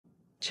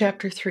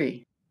Chapter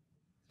 3.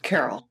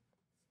 Carol.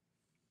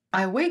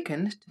 I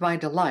awakened to my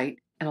delight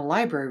in a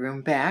library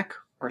room back,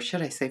 or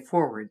should I say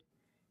forward,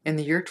 in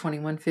the year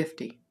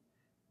 2150.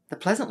 The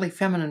pleasantly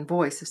feminine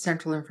voice of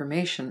Central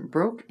Information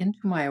broke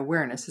into my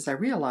awareness as I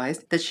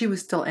realized that she was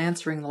still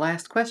answering the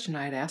last question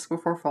I had asked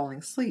before falling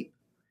asleep.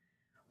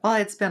 While I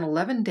had spent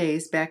 11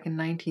 days back in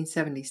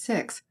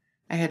 1976,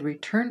 I had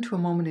returned to a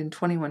moment in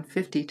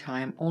 2150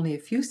 time only a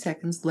few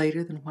seconds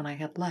later than when I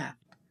had left.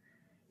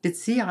 Did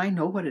CI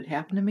know what had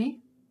happened to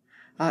me?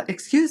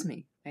 Excuse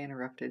me, I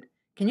interrupted.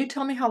 Can you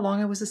tell me how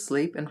long I was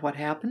asleep and what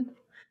happened?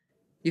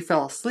 You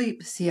fell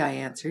asleep, CI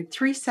answered,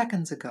 3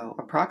 seconds ago,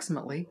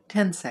 approximately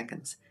 10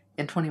 seconds,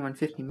 in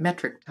 2150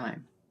 metric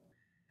time.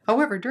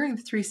 However, during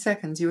the 3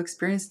 seconds, you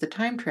experienced a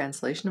time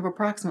translation of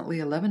approximately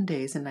 11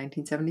 days in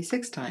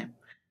 1976 time.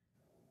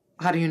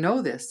 How do you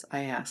know this?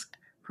 I asked,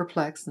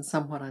 perplexed and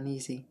somewhat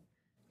uneasy.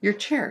 Your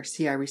chair,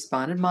 CI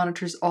responded,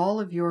 monitors all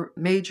of your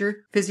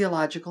major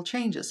physiological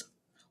changes.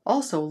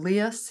 Also,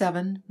 Leah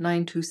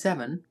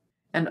 7927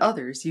 and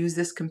others use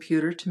this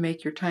computer to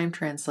make your time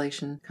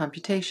translation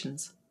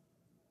computations.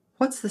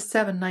 What's the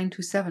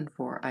 7927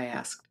 for? I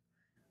asked.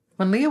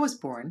 When Leah was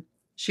born,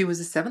 she was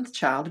the 7th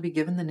child to be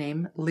given the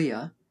name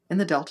Leah in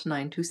the Delta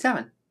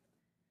 927.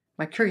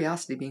 My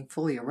curiosity being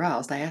fully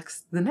aroused, I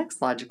asked the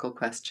next logical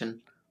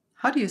question.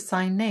 How do you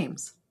assign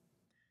names?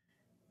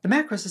 The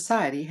Macro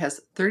Society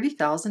has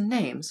 30,000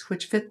 names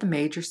which fit the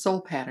major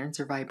soul patterns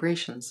or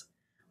vibrations.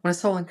 When a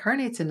soul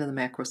incarnates into the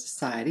Macro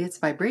Society, its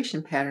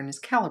vibration pattern is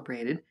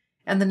calibrated,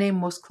 and the name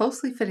most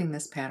closely fitting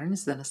this pattern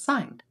is then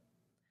assigned.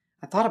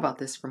 I thought about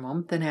this for a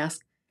moment, then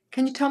asked,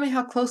 Can you tell me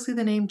how closely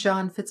the name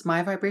John fits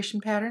my vibration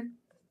pattern?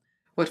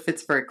 Well, it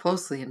fits very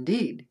closely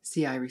indeed,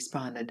 CI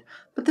responded.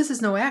 But this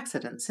is no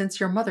accident, since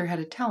your mother had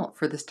a talent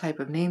for this type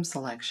of name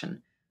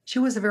selection. She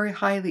was a very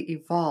highly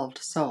evolved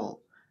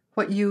soul,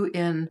 what you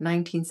in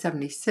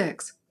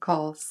 1976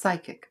 call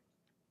psychic.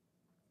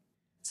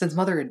 Since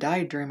Mother had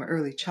died during my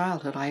early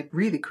childhood, I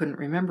really couldn't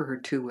remember her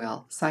too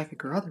well,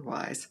 psychic or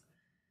otherwise.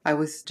 I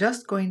was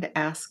just going to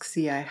ask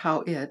CI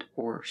how it,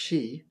 or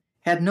she,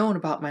 had known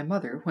about my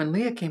mother when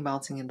Leah came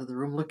bouncing into the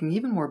room looking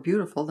even more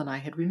beautiful than I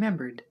had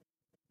remembered.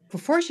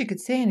 Before she could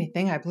say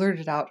anything, I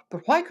blurted out,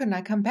 But why couldn't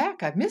I come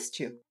back? I've missed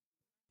you.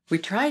 We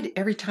tried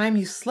every time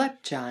you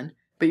slept, John,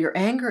 but your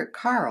anger at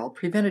Carl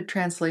prevented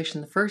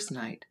translation the first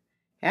night.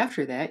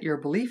 After that, your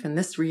belief in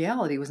this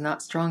reality was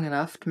not strong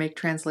enough to make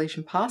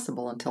translation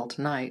possible until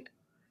tonight.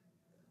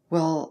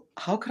 Well,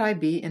 how could I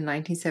be in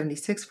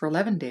 1976 for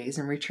 11 days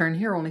and return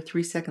here only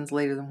 3 seconds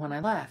later than when I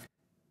left?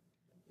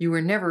 You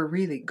were never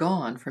really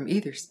gone from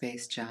either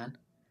space, John.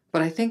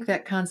 But I think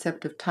that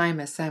concept of time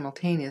as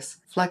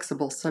simultaneous,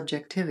 flexible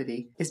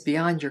subjectivity is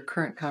beyond your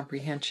current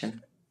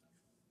comprehension.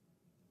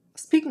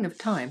 Speaking of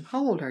time,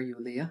 how old are you,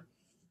 Leah?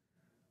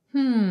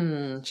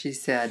 She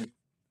said.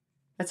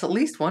 That's at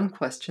least one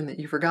question that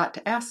you forgot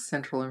to ask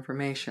Central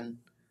Information.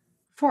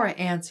 Before I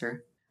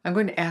answer, I'm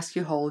going to ask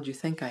you how old you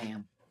think I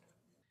am.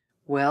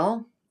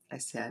 Well, I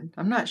said,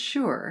 I'm not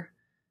sure,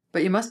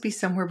 but you must be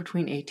somewhere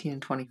between 18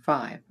 and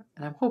 25,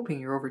 and I'm hoping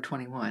you're over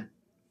 21.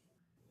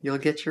 You'll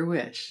get your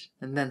wish,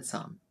 and then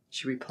some,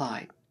 she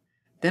replied.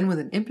 Then with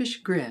an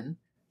impish grin,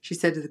 she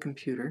said to the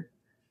computer,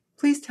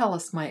 Please tell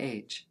us my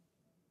age.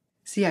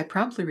 I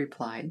promptly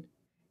replied,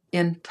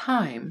 In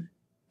time,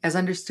 as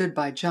understood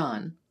by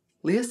John,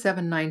 Leah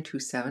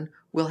 7927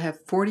 will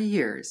have 40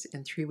 years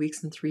in 3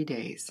 weeks and 3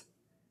 days.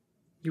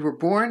 You were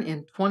born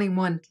in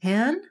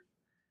 2110?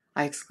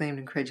 I exclaimed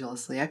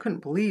incredulously. I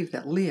couldn't believe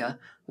that Leah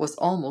was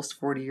almost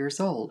 40 years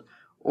old,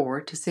 or,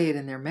 to say it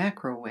in their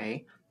macro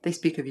way, they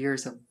speak of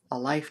years of a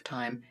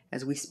lifetime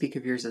as we speak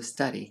of years of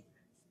study.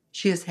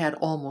 She has had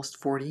almost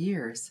 40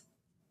 years.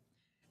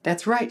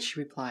 That's right, she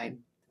replied.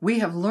 We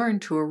have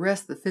learned to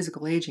arrest the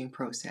physical aging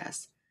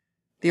process.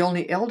 The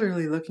only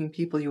elderly-looking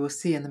people you will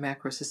see in the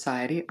Macro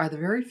Society are the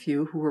very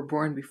few who were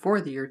born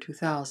before the year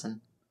 2000.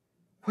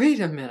 Wait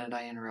a minute,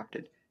 I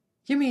interrupted.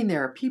 You mean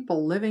there are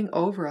people living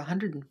over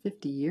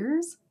 150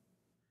 years?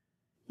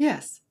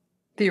 Yes.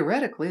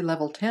 Theoretically,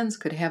 level 10s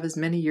could have as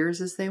many years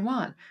as they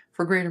want,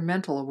 for greater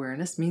mental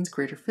awareness means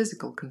greater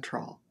physical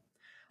control.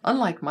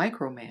 Unlike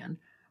Microman,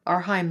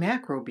 our high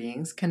macro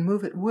beings can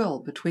move at will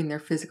between their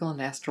physical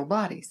and astral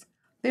bodies.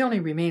 They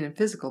only remain in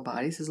physical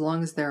bodies as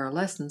long as there are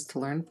lessons to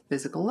learn at the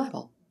physical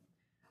level.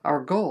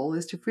 Our goal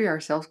is to free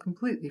ourselves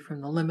completely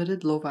from the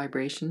limited,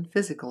 low-vibration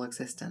physical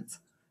existence.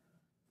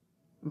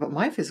 But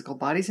my physical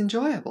body's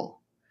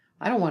enjoyable.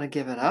 I don't want to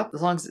give it up,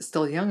 as long as it's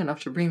still young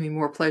enough to bring me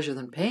more pleasure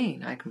than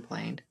pain, I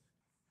complained.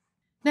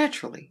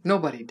 Naturally,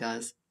 nobody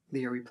does,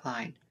 Leah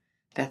replied.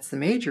 That's the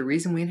major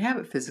reason we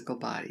inhabit physical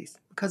bodies,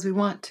 because we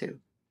want to.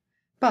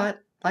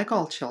 But, like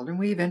all children,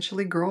 we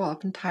eventually grow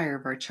up and tire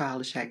of our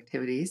childish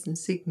activities and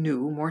seek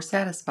new, more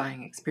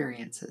satisfying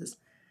experiences.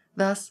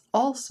 Thus,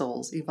 all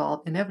souls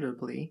evolve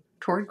inevitably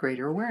toward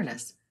greater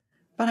awareness.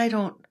 But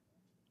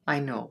I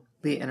know,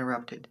 Leah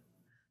interrupted.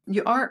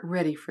 You aren't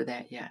ready for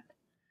that yet.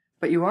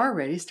 But you are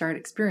ready to start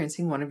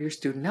experiencing one of your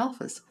student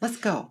alphas. Let's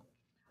go.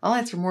 I'll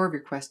answer more of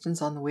your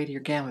questions on the way to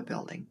your Gamma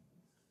building.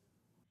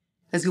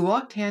 As we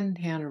walked hand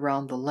in hand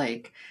around the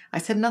lake, I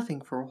said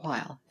nothing for a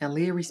while, and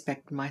Leah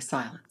respected my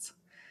silence.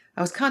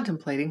 I was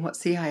contemplating what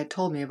Cia had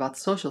told me about the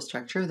social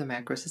structure of the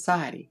macro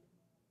society.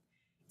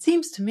 It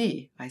seems to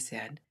me, I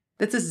said,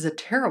 that this is a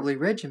terribly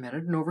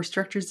regimented and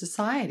overstructured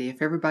society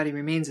if everybody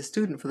remains a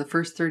student for the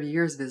first 30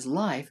 years of his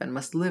life and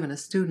must live in a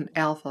student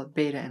alpha,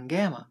 beta, and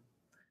gamma.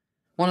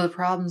 One of the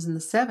problems in the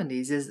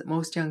 70s is that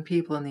most young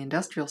people in the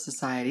industrial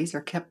societies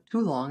are kept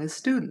too long as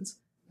students,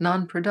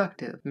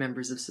 non-productive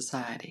members of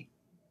society.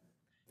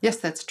 Yes,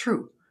 that's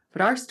true,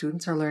 but our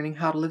students are learning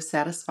how to live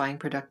satisfying,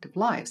 productive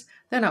lives.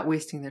 They're not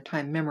wasting their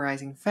time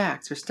memorizing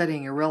facts or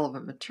studying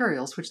irrelevant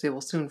materials which they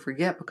will soon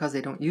forget because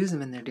they don't use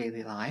them in their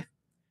daily life.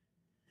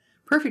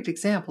 Perfect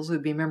examples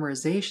would be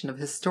memorization of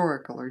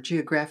historical or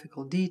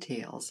geographical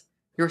details,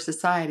 your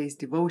society's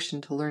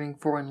devotion to learning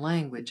foreign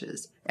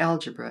languages,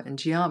 algebra, and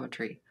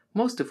geometry,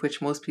 most of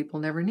which most people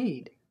never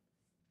need.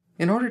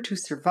 In order to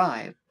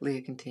survive,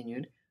 Leah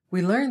continued,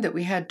 we learned that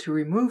we had to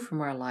remove from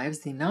our lives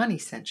the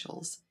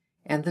non-essentials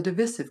and the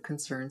divisive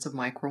concerns of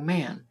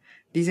micro-man.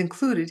 These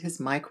included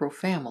his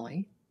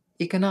micro-family,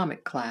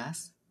 economic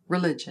class,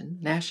 religion,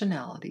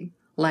 nationality,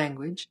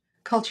 language,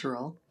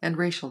 cultural, and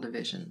racial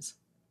divisions.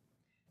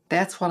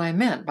 That's what I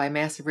meant by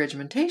massive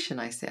regimentation,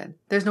 I said.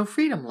 There's no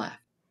freedom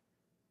left.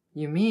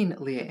 You mean,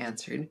 Leah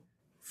answered,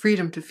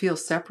 freedom to feel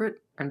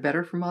separate and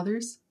better from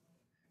others?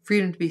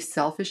 Freedom to be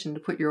selfish and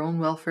to put your own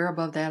welfare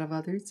above that of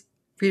others?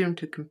 Freedom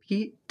to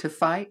compete, to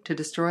fight, to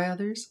destroy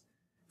others?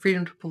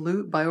 Freedom to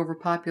pollute by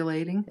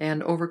overpopulating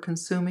and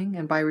overconsuming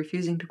and by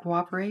refusing to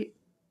cooperate?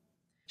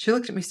 She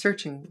looked at me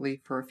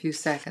searchingly for a few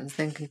seconds,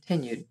 then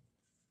continued.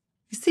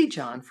 You see,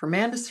 John, for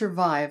man to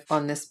survive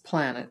on this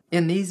planet,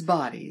 in these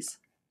bodies,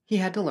 he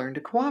had to learn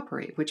to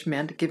cooperate, which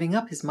meant giving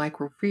up his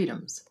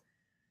micro-freedoms.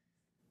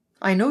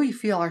 I know you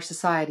feel our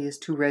society is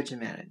too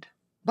regimented,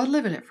 but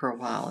live in it for a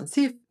while and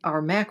see if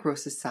our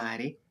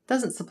macro-society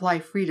doesn't supply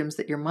freedoms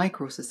that your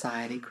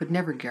micro-society could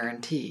never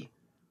guarantee.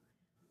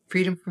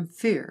 Freedom from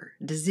fear,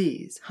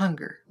 disease,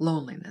 hunger,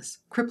 loneliness,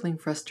 crippling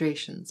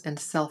frustrations, and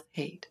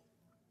self-hate.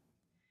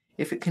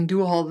 If it can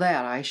do all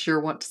that, I sure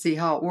want to see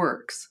how it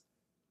works.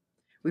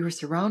 We were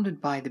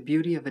surrounded by the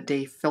beauty of a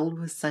day filled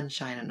with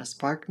sunshine and a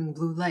sparkling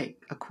blue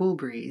lake, a cool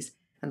breeze,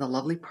 and the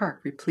lovely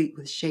park replete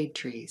with shade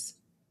trees.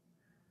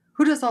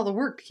 Who does all the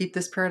work to keep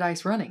this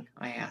paradise running?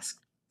 I asked.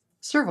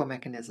 Servo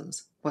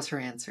mechanisms, was her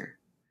answer.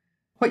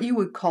 What you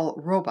would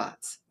call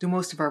robots do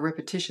most of our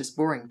repetitious,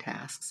 boring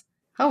tasks.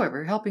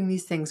 However, helping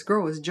these things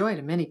grow is joy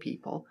to many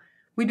people.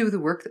 We do the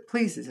work that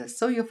pleases us,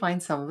 so you'll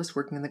find some of us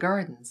working in the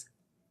gardens.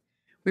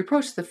 We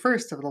approached the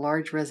first of the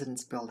large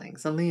residence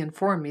buildings, and Lee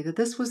informed me that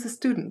this was the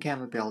student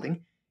gamma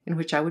building in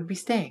which I would be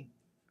staying.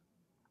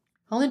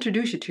 I'll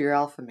introduce you to your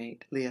alpha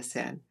mate, Leah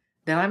said.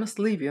 Then I must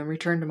leave you and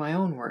return to my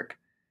own work.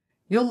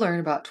 You'll learn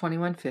about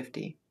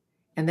 2150,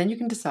 and then you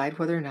can decide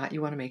whether or not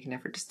you want to make an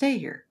effort to stay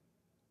here.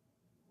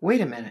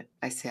 Wait a minute,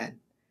 I said.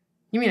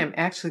 You mean I'm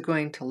actually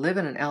going to live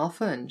in an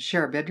alpha and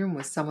share a bedroom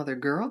with some other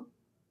girl?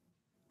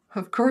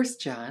 Of course,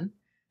 John.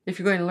 If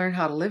you're going to learn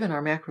how to live in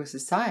our macro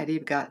society,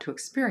 you've got to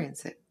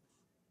experience it.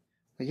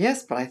 Well,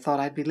 yes, but I thought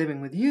I'd be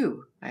living with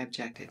you, I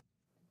objected.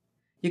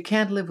 You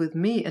can't live with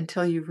me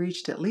until you've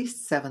reached at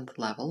least 7th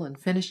level and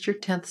finished your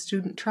 10th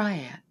student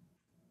triad.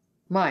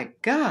 My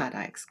God,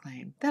 I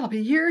exclaimed. That'll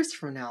be years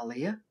from now,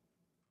 Leah.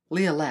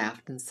 Leah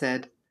laughed and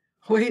said,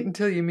 Wait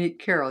until you meet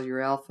Carol, your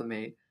alpha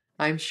mate.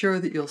 I'm sure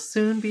that you'll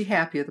soon be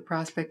happy at the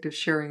prospect of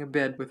sharing a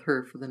bed with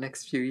her for the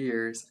next few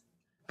years.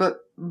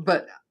 But,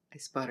 I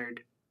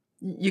sputtered.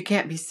 You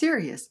can't be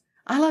serious.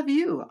 I love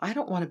you. I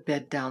don't want to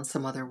bed down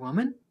some other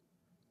woman.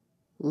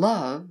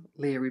 Love,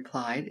 Leah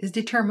replied, is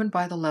determined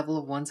by the level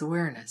of one's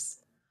awareness.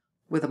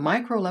 With a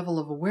micro level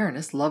of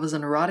awareness, love is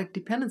an erotic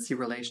dependency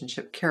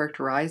relationship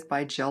characterized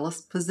by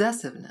jealous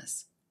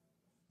possessiveness.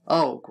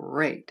 Oh,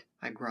 great,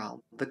 I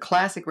growled. The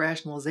classic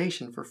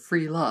rationalization for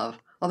free love,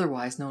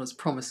 otherwise known as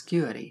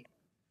promiscuity.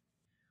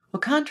 Well,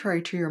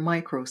 contrary to your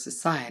micro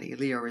society,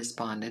 Leah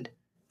responded,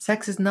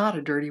 sex is not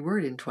a dirty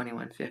word in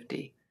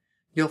 2150.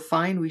 You'll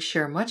find we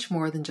share much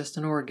more than just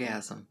an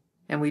orgasm,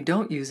 and we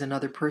don't use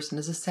another person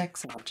as a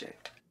sex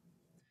object.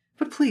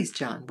 But please,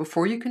 John,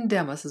 before you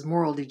condemn us as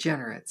moral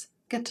degenerates,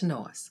 get to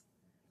know us.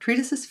 Treat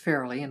us as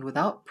fairly and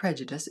without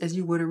prejudice as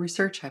you would a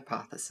research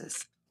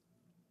hypothesis.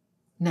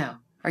 Now,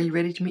 are you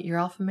ready to meet your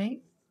alpha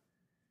mate?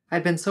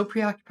 I'd been so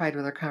preoccupied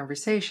with our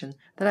conversation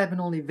that I'd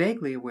been only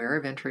vaguely aware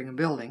of entering a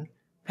building,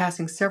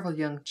 passing several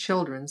young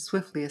children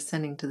swiftly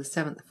ascending to the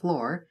 7th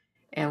floor,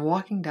 and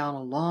walking down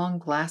a long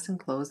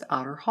glass-enclosed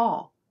outer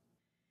hall.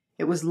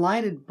 It was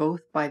lighted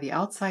both by the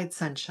outside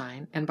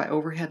sunshine and by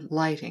overhead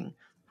lighting,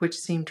 which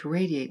seemed to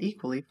radiate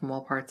equally from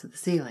all parts of the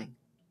ceiling.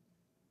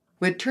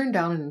 We had turned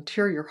down an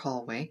interior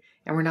hallway,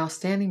 and were now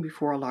standing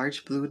before a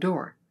large blue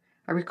door.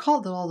 I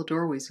recalled that all the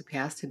doorways we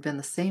passed had been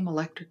the same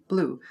electric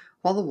blue,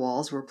 while the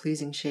walls were a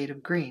pleasing shade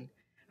of green.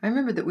 I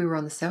remembered that we were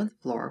on the 7th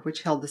floor,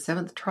 which held the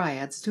 7th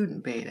triad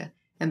student beta,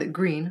 and that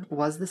green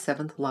was the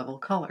 7th level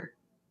color.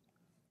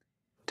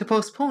 To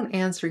postpone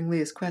answering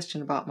Leah's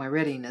question about my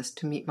readiness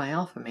to meet my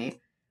alpha mate,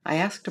 I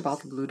asked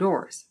about the blue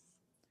doors.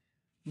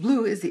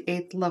 Blue is the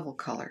 8th level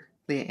color,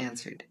 Leah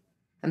answered.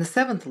 And the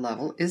 7th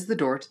level is the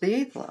door to the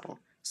 8th level,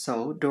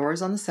 so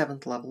doors on the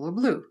 7th level are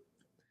blue.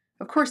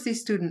 Of course,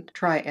 these student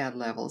triad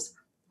levels,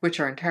 which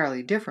are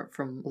entirely different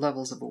from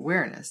levels of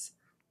awareness,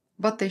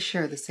 but they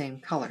share the same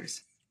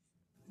colors.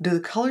 Do the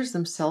colors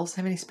themselves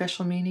have any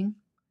special meaning?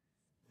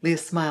 Leah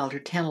smiled her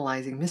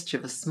tantalizing,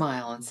 mischievous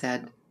smile and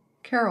said,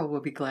 Carol will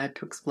be glad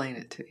to explain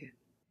it to you.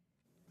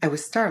 I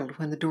was startled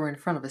when the door in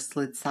front of us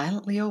slid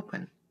silently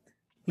open.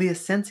 Leah,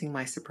 sensing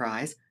my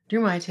surprise, drew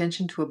my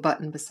attention to a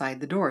button beside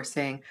the door,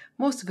 saying,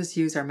 most of us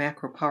use our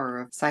macro power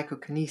of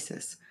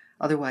psychokinesis,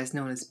 otherwise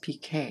known as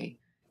PK,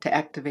 to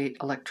activate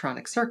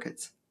electronic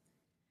circuits.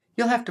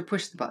 You'll have to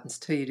push the buttons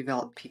till you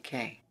develop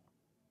PK.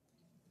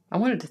 I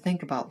wanted to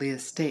think about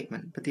Leah's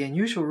statement, but the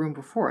unusual room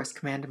before us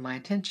commanded my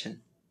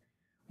attention.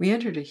 We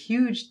entered a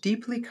huge,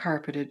 deeply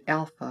carpeted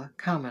alpha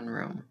common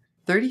room,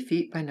 30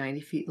 feet by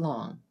 90 feet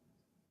long.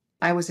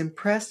 I was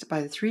impressed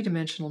by the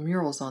three-dimensional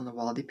murals on the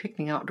wall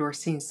depicting outdoor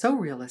scenes so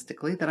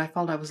realistically that I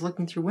felt I was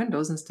looking through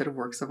windows instead of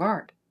works of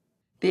art.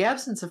 The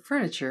absence of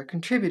furniture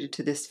contributed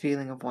to this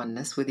feeling of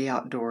oneness with the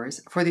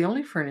outdoors, for the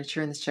only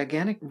furniture in this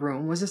gigantic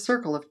room was a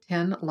circle of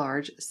 10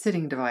 large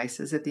sitting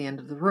devices at the end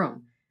of the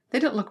room. They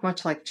didn't look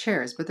much like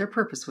chairs, but their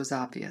purpose was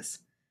obvious.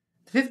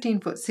 The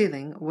 15-foot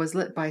ceiling was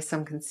lit by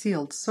some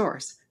concealed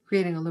source,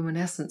 creating a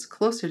luminescence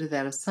closer to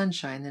that of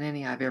sunshine than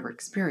any I've ever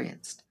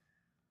experienced.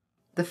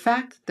 The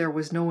fact that there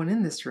was no one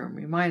in this room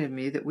reminded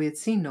me that we had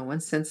seen no one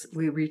since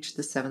we reached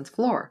the 7th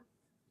floor.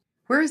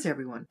 Where is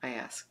everyone? I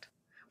asked.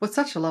 Well, it's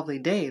such a lovely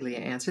day, Leah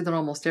answered, that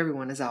almost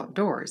everyone is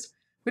outdoors.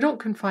 We don't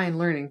confine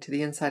learning to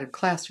the inside of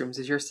classrooms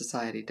as your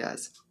society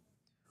does.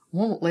 A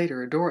moment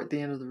later, a door at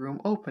the end of the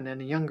room opened and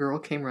a young girl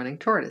came running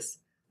toward us.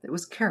 It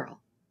was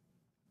Carol.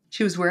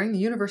 She was wearing the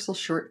universal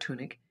short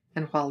tunic,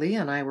 and while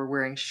Leah and I were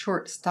wearing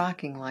short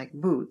stocking-like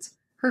boots,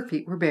 her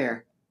feet were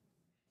bare.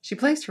 She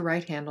placed her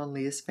right hand on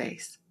Leah's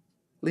face.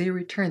 Leah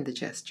returned the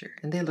gesture,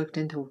 and they looked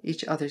into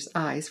each other's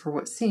eyes for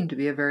what seemed to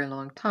be a very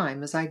long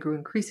time as I grew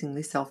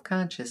increasingly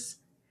self-conscious.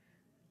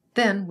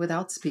 Then,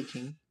 without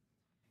speaking,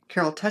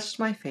 Carol touched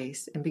my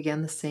face and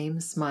began the same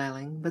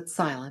smiling but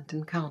silent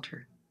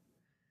encounter.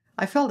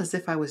 I felt as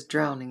if I was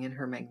drowning in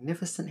her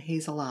magnificent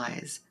hazel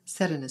eyes,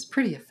 set in as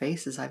pretty a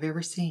face as I've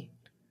ever seen.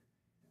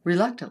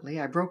 Reluctantly,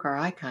 I broke our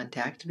eye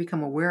contact to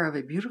become aware of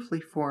a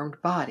beautifully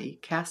formed body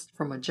cast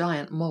from a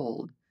giant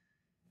mold.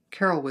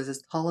 Carol was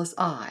as tall as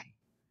I,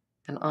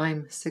 and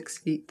I'm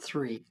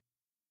 6'3".